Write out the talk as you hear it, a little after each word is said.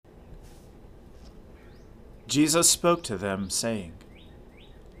Jesus spoke to them, saying,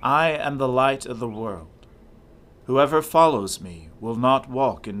 I am the light of the world. Whoever follows me will not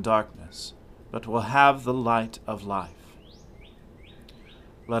walk in darkness, but will have the light of life.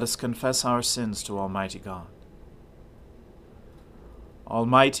 Let us confess our sins to Almighty God.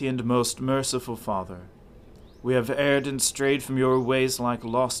 Almighty and most merciful Father, we have erred and strayed from your ways like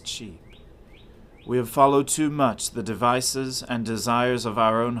lost sheep. We have followed too much the devices and desires of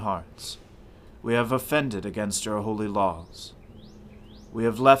our own hearts. We have offended against your holy laws. We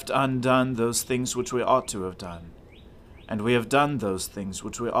have left undone those things which we ought to have done, and we have done those things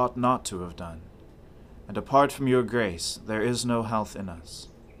which we ought not to have done. And apart from your grace, there is no health in us.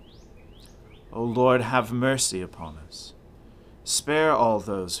 O Lord, have mercy upon us. Spare all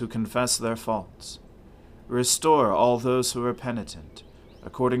those who confess their faults. Restore all those who are penitent,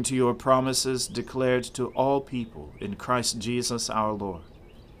 according to your promises declared to all people in Christ Jesus our Lord.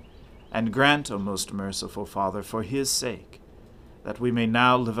 And grant, O most merciful Father, for his sake, that we may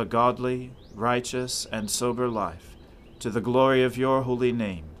now live a godly, righteous, and sober life, to the glory of your holy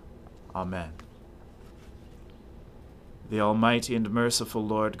name. Amen. The Almighty and merciful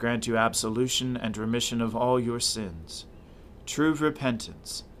Lord grant you absolution and remission of all your sins, true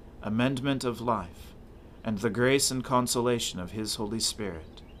repentance, amendment of life, and the grace and consolation of his Holy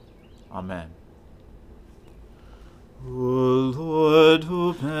Spirit. Amen. O Lord,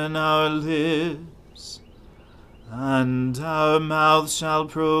 open our lips, and our mouth shall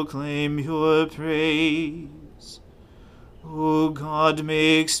proclaim your praise. O God,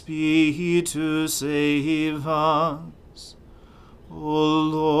 make speed to save us. O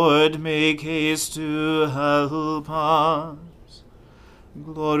Lord, make haste to help us.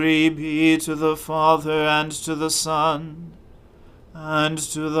 Glory be to the Father, and to the Son, and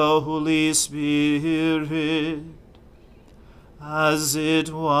to the Holy Spirit, as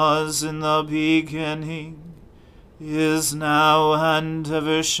it was in the beginning, is now, and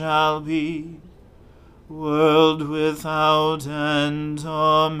ever shall be, world without end.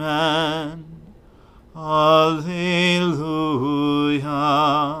 Amen. Alleluia.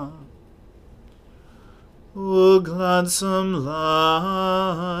 O gladsome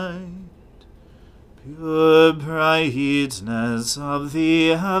light, pure brightness of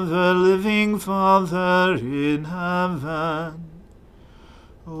the ever-living Father in heaven,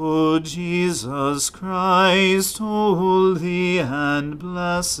 O Jesus Christ, holy and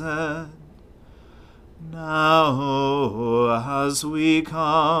blessed, now as we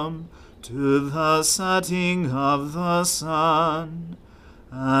come to the setting of the sun,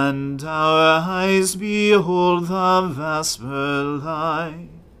 and our eyes behold the vesper light,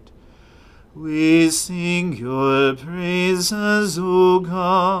 we sing your praises, O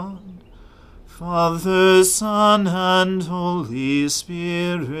God, Father, Son, and Holy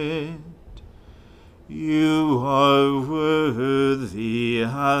Spirit. You are worthy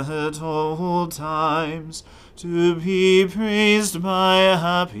at all times to be praised by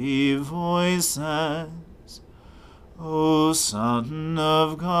happy voices, O Son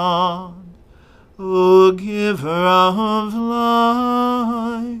of God, O Giver of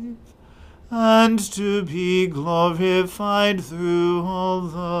life, and to be glorified through all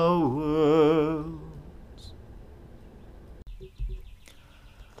the world.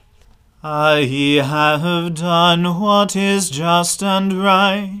 I have done what is just and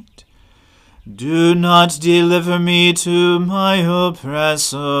right. Do not deliver me to my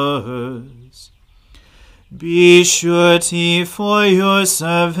oppressors. Be surety for your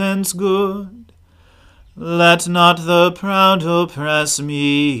servant's good. Let not the proud oppress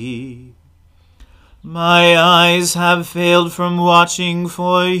me. My eyes have failed from watching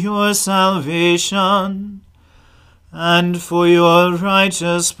for your salvation, and for your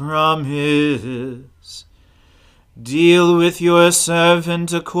righteous promise. Deal with your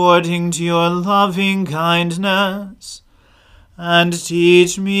servant according to your loving kindness, and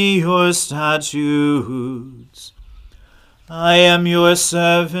teach me your statutes. I am your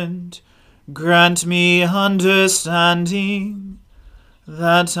servant. Grant me understanding,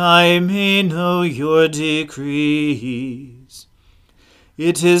 that I may know your decrees.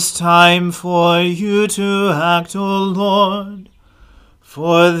 It is time for you to act, O Lord,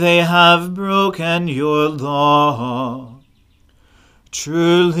 for they have broken your law.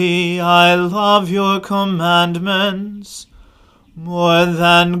 Truly, I love your commandments more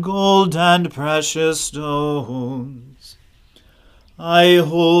than gold and precious stones. I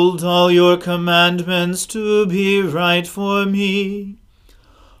hold all your commandments to be right for me.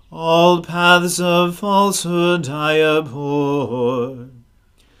 All paths of falsehood I abhor.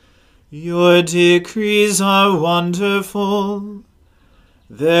 Your decrees are wonderful.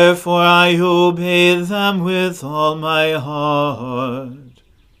 Therefore I obey them with all my heart.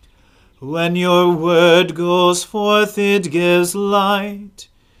 When your word goes forth, it gives light.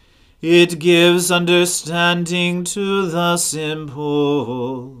 It gives understanding to the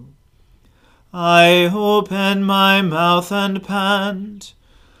simple. I open my mouth and pant.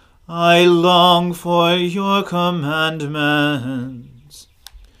 I long for your commandments.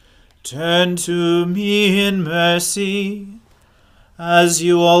 Turn to me in mercy, as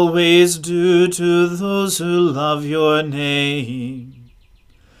you always do to those who love your name.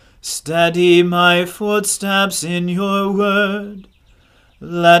 Steady my footsteps in your word.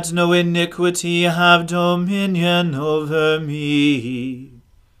 Let no iniquity have dominion over me.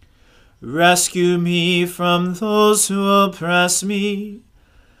 Rescue me from those who oppress me,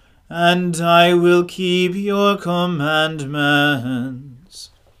 and I will keep your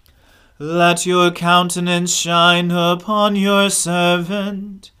commandments. Let your countenance shine upon your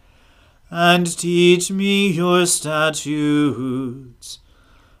servant, and teach me your statutes.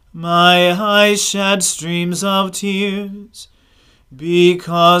 My eyes shed streams of tears,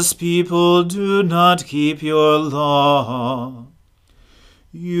 because people do not keep your law.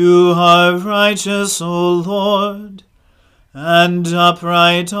 You are righteous, O Lord, and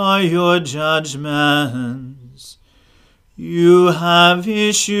upright are your judgments. You have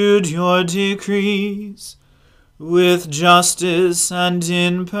issued your decrees with justice and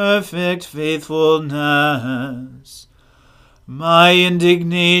in perfect faithfulness. My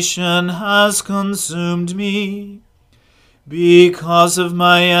indignation has consumed me, because of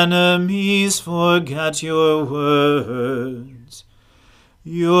my enemies forget your words.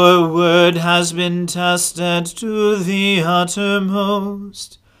 Your word has been tested to the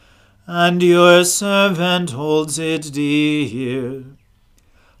uttermost, and your servant holds it dear.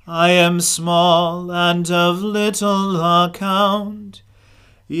 I am small and of little account,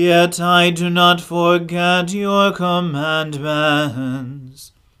 yet I do not forget your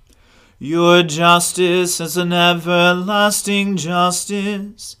commandments. Your justice is an everlasting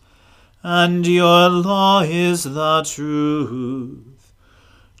justice, and your law is the truth.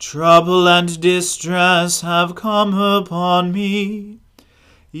 Trouble and distress have come upon me,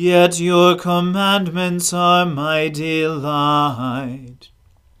 yet your commandments are my delight.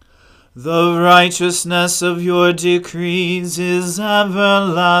 The righteousness of your decrees is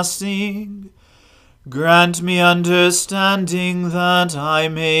everlasting. Grant me understanding that I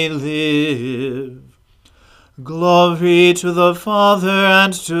may live. Glory to the Father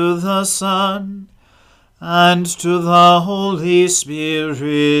and to the Son and to the Holy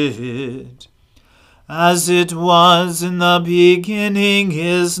Spirit, as it was in the beginning,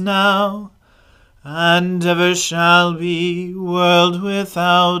 is now, and ever shall be, world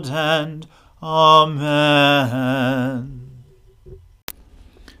without end. Amen.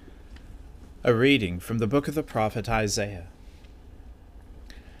 A reading from the book of the prophet Isaiah.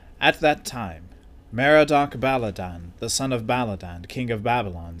 At that time, Merodach-Baladan, the son of Baladan, king of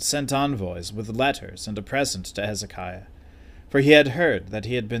Babylon, sent envoys with letters and a present to Hezekiah, for he had heard that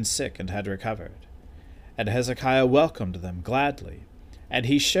he had been sick and had recovered. And Hezekiah welcomed them gladly, and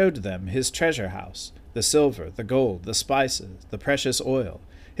he showed them his treasure house, the silver, the gold, the spices, the precious oil,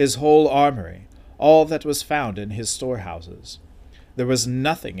 his whole armory, all that was found in his storehouses. There was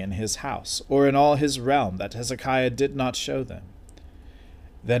nothing in his house or in all his realm that Hezekiah did not show them.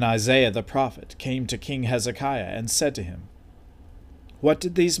 Then Isaiah the prophet came to King Hezekiah and said to him, "What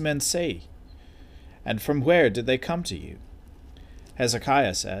did these men say? And from where did they come to you?"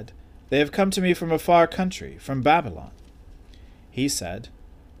 Hezekiah said, "They have come to me from a far country, from Babylon." He said,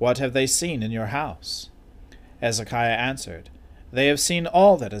 "What have they seen in your house?" Hezekiah answered, "They have seen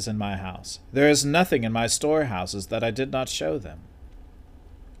all that is in my house. There is nothing in my storehouses that I did not show them."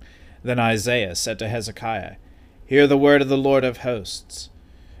 Then Isaiah said to Hezekiah, "Hear the word of the Lord of hosts.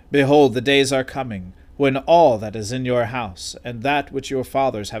 Behold, the days are coming, when all that is in your house, and that which your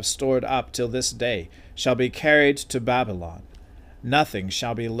fathers have stored up till this day, shall be carried to Babylon. Nothing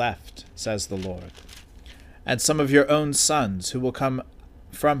shall be left, says the Lord. And some of your own sons who will come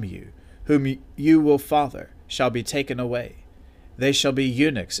from you, whom you will father, shall be taken away. They shall be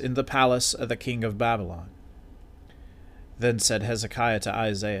eunuchs in the palace of the king of Babylon." Then said Hezekiah to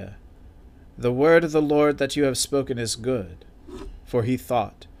Isaiah, "The word of the Lord that you have spoken is good." For he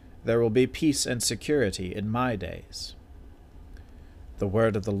thought, "There will be peace and security in my days." The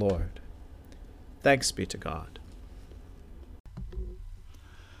word of the Lord. Thanks be to God.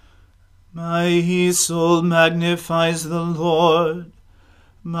 My soul magnifies the Lord.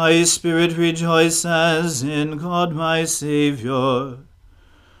 My spirit rejoices in God my Saviour.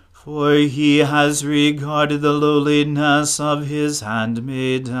 For he has regarded the lowliness of his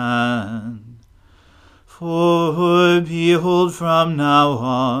handmaiden. For behold, from now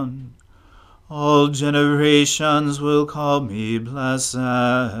on, all generations will call me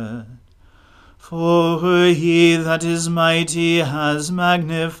blessed. For he that is mighty has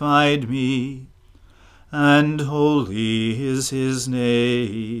magnified me, and holy is his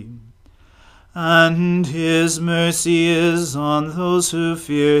name. And his mercy is on those who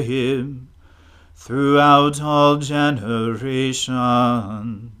fear him throughout all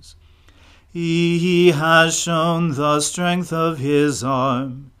generations. He has shown the strength of his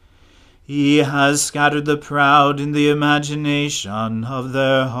arm. He has scattered the proud in the imagination of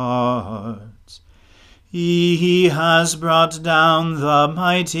their hearts. He has brought down the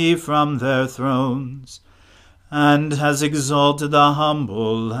mighty from their thrones, and has exalted the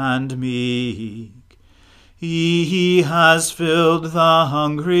humble and meek. He has filled the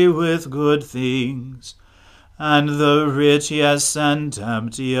hungry with good things, and the rich he has sent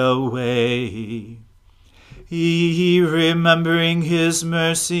empty away. He, remembering his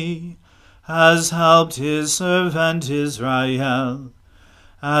mercy, has helped his servant Israel,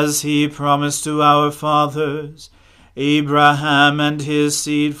 as he promised to our fathers, Abraham and his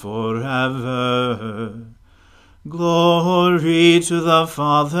seed forever. Glory to the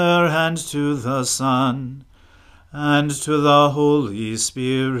Father, and to the Son, and to the Holy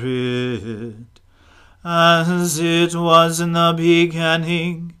Spirit, as it was in the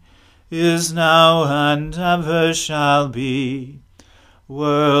beginning, is now, and ever shall be,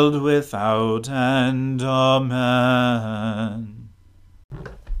 world without end. Amen.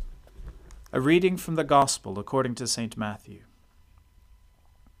 A reading from the Gospel according to St. Matthew.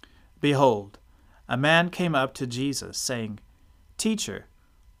 Behold, a man came up to Jesus, saying, Teacher,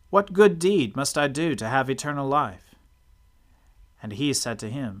 what good deed must I do to have eternal life? And he said to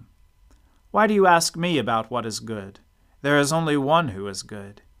him, Why do you ask me about what is good? There is only one who is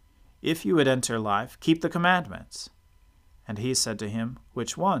good. If you would enter life, keep the commandments. And he said to him,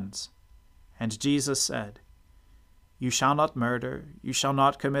 Which ones? And Jesus said, You shall not murder, you shall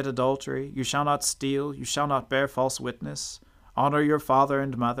not commit adultery, you shall not steal, you shall not bear false witness, honor your father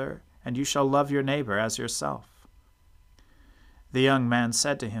and mother, and you shall love your neighbor as yourself. The young man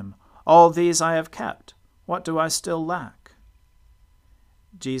said to him, All these I have kept. What do I still lack?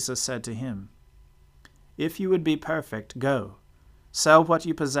 Jesus said to him, If you would be perfect, go, sell what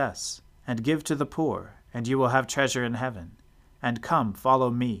you possess, and give to the poor, and you will have treasure in heaven. And come, follow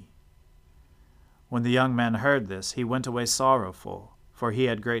me. When the young man heard this, he went away sorrowful, for he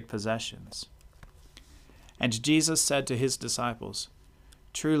had great possessions. And Jesus said to his disciples,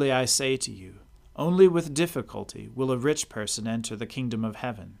 Truly I say to you, only with difficulty will a rich person enter the kingdom of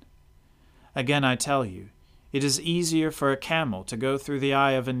heaven. Again I tell you, it is easier for a camel to go through the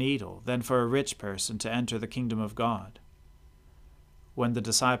eye of a needle than for a rich person to enter the kingdom of God. When the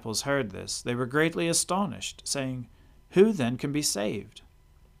disciples heard this, they were greatly astonished, saying, Who then can be saved?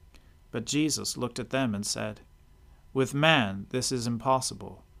 But Jesus looked at them and said, With man this is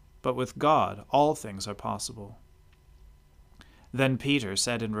impossible, but with God all things are possible. Then Peter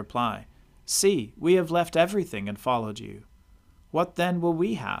said in reply, See, we have left everything and followed you. What then will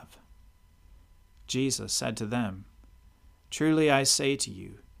we have? Jesus said to them, Truly I say to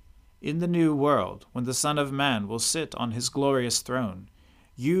you, in the new world, when the Son of Man will sit on his glorious throne,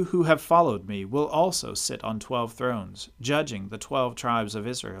 you who have followed me will also sit on 12 thrones, judging the 12 tribes of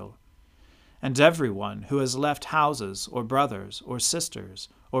Israel. And everyone who has left houses, or brothers, or sisters,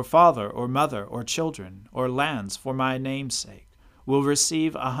 or father, or mother, or children, or lands for my name's sake, will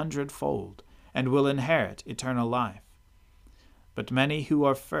receive 100-fold, and will inherit eternal life. But many who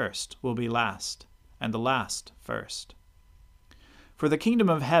are first will be last, and the last first. For the kingdom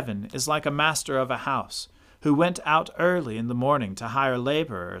of heaven is like a master of a house, who went out early in the morning to hire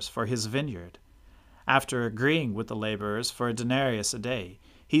laborers for his vineyard. After agreeing with the laborers for a denarius a day,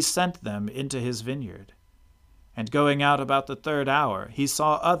 he sent them into his vineyard. And going out about the 3rd hour, he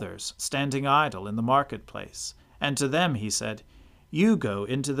saw others standing idle in the marketplace, and to them he said, You go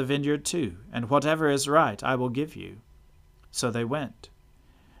into the vineyard too, and whatever is right I will give you. So they went.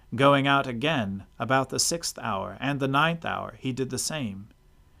 Going out again about the 6th hour and the 9th hour, he did the same.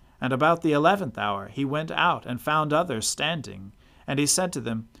 And about the 11th hour he went out and found others standing, and he said to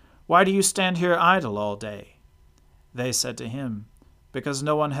them, Why do you stand here idle all day? They said to him, Because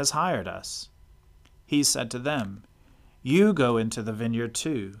no one has hired us. He said to them, You go into the vineyard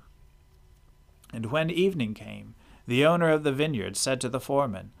too. And when evening came, the owner of the vineyard said to the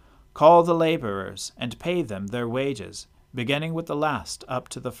foreman, Call the laborers, and pay them their wages, beginning with the last up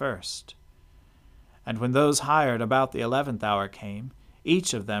to the first. And when those hired about the 11th hour came,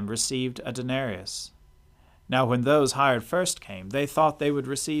 Each of them received a denarius. Now when those hired first came, they thought they would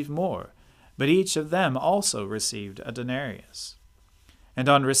receive more, but each of them also received a denarius. And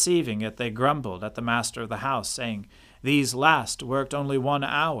on receiving it they grumbled at the master of the house, saying, These last worked only 1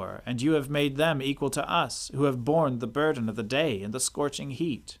 hour, and you have made them equal to us, who have borne the burden of the day and the scorching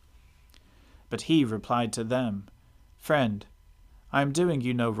heat. But he replied to them, Friend, I am doing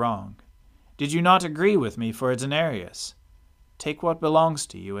you no wrong. Did you not agree with me for a denarius? Take what belongs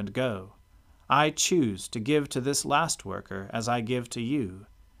to you and go. I choose to give to this last worker as I give to you.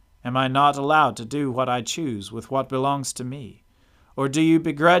 Am I not allowed to do what I choose with what belongs to me? Or do you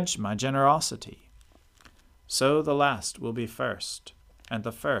begrudge my generosity? So the last will be first, and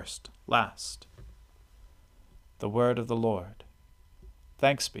the first last. The word of the Lord.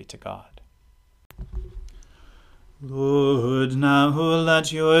 Thanks be to God. Lord, now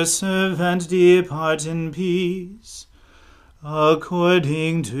let your servant depart in peace,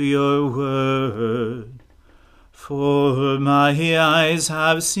 according to your word. For my eyes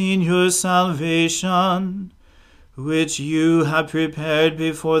have seen your salvation, which you have prepared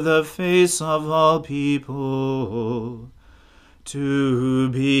before the face of all people, to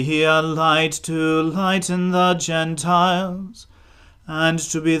be a light to lighten the Gentiles, and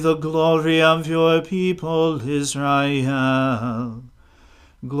to be the glory of your people Israel.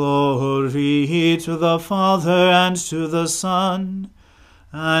 Glory to the Father, and to the Son,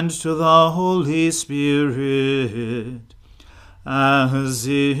 and to the Holy Spirit, as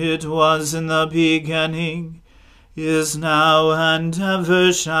it was in the beginning, is now, and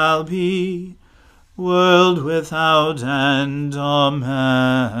ever shall be, world without end.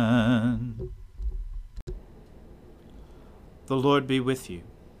 Amen. The Lord be with you.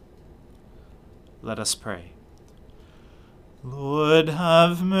 Let us pray. Lord,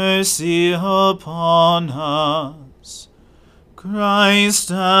 have mercy upon us. Christ,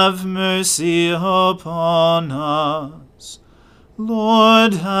 have mercy upon us.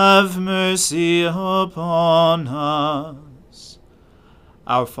 Lord, have mercy upon us.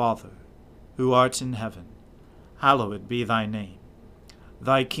 Our Father, who art in heaven, hallowed be thy name.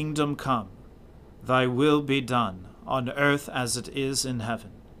 Thy kingdom come, thy will be done, on earth as it is in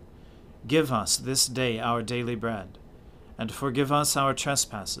heaven. Give us this day our daily bread, and forgive us our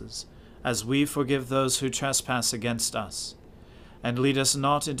trespasses, as we forgive those who trespass against us. And lead us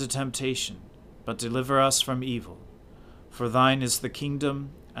not into temptation, but deliver us from evil. For thine is the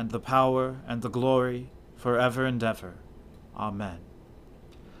kingdom, and the power, and the glory, forever and ever. Amen.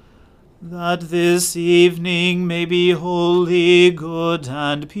 That this evening may be holy, good,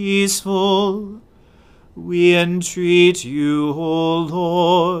 and peaceful, we entreat you, O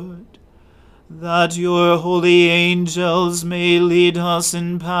Lord, that your holy angels may lead us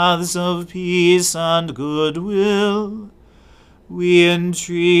in paths of peace and goodwill. We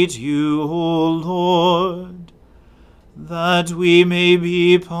entreat you, O Lord, that we may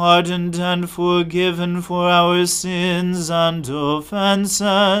be pardoned and forgiven for our sins and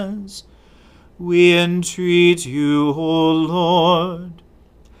offenses. We entreat you, O Lord,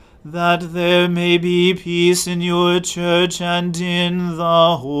 that there may be peace in your church and in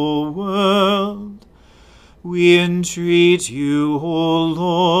the whole world. We entreat you, O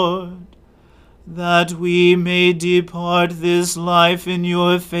Lord, that we may depart this life in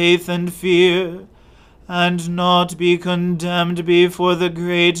your faith and fear, and not be condemned before the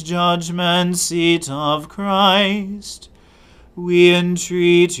great judgment seat of Christ. We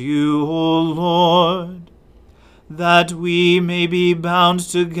entreat you, O Lord, that we may be bound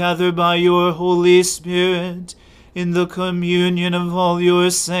together by your Holy Spirit in the communion of all your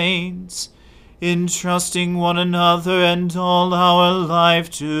saints, entrusting one another and all our life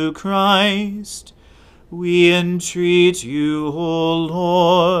to Christ. We entreat you, O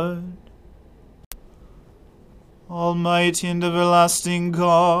Lord. Almighty and everlasting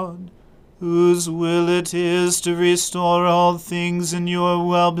God, whose will it is to restore all things in your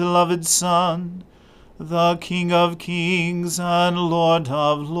well-beloved Son, the King of kings and Lord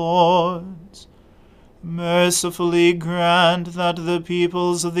of lords, mercifully grant that the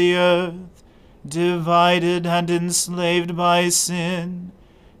peoples of the earth, divided and enslaved by sin,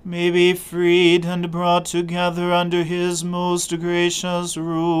 may be freed and brought together under his most gracious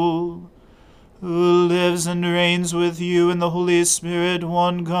rule, who lives and reigns with you in the Holy Spirit,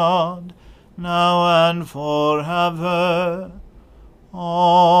 one God, now and forever.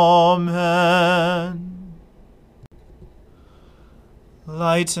 Amen.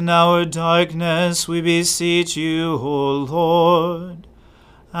 Lighten our darkness, we beseech you, O Lord,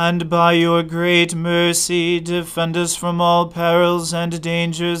 and by your great mercy defend us from all perils and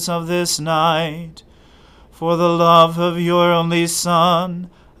dangers of this night. for the love of your only Son,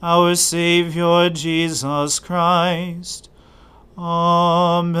 our Saviour Jesus Christ.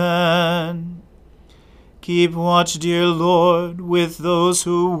 Amen. Keep watch, dear Lord, with those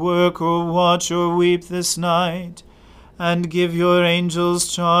who work or watch or weep this night, and give your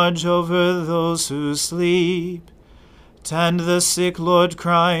angels charge over those who sleep. Tend the sick, Lord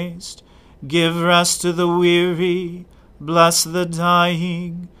Christ. Give rest to the weary. Bless the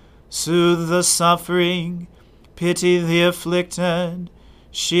dying. Soothe the suffering. Pity the afflicted.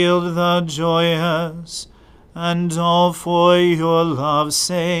 Shield the joyous. And all for your love's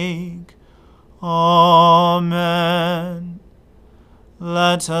sake. Amen.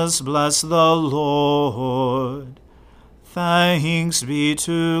 Let us bless the Lord. Thanks be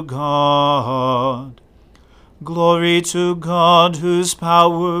to God. Glory to God, whose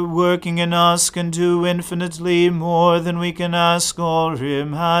power working in us can do infinitely more than we can ask or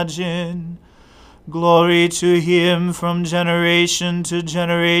imagine. Glory to him from generation to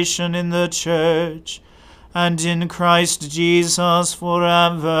generation in the church, and in Christ Jesus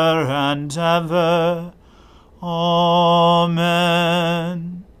forever and ever. Amen.